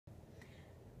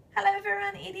Hello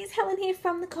everyone, it is Helen here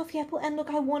from the Coffee Apple, and look,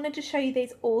 I wanted to show you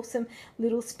these awesome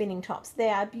little spinning tops. They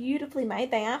are beautifully made.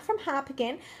 They are from Harp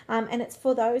again, and it's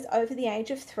for those over the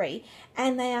age of 3,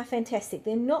 and they are fantastic.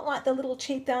 They're not like the little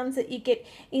cheap ones that you get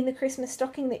in the Christmas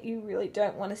stocking that you really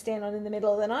don't want to stand on in the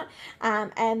middle of the night,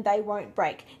 and they won't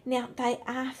break. Now, they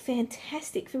are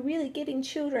fantastic for really getting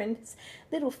children's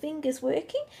little fingers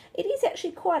working. It is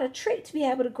actually quite a treat to be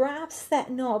able to grasp that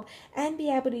knob and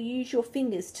be able to use your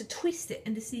fingers to twist it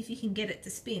and to see if you can get it to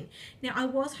spin. Now, I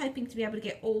was hoping to be able to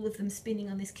get all of them spinning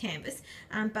on this canvas,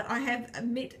 but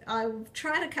I've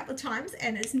tried a couple of times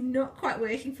and it's not quite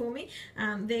working for me.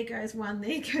 There goes one,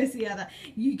 there goes the other.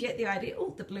 You get the idea.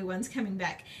 Oh, the blue one's coming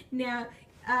back. Now,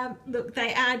 look,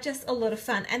 they are just a lot of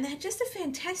fun, and they're just a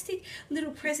fantastic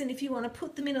little present if you want to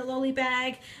put them in a lolly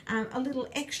bag, a little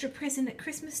extra present at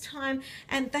Christmas time,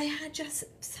 and they are just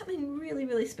something really,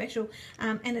 really special,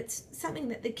 and it's something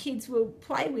that the kids will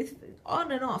play with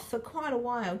on and off for quite a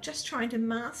while, just trying to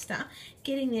master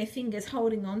getting their fingers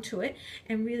holding onto it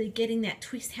and really getting that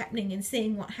twist happening and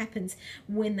seeing what happens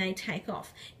when they take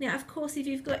off. Now, of course, if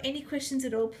you've got any questions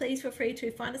at all, please feel free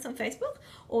to find us on Facebook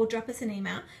or drop us an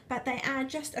email, but they are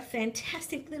just a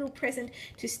fantastic little present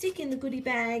to stick in the goodie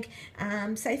bag,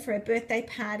 say for a birthday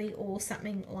party or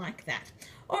something like that.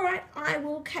 All right, I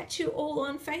will catch you all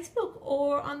on Facebook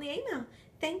or on the email.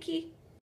 Thank you.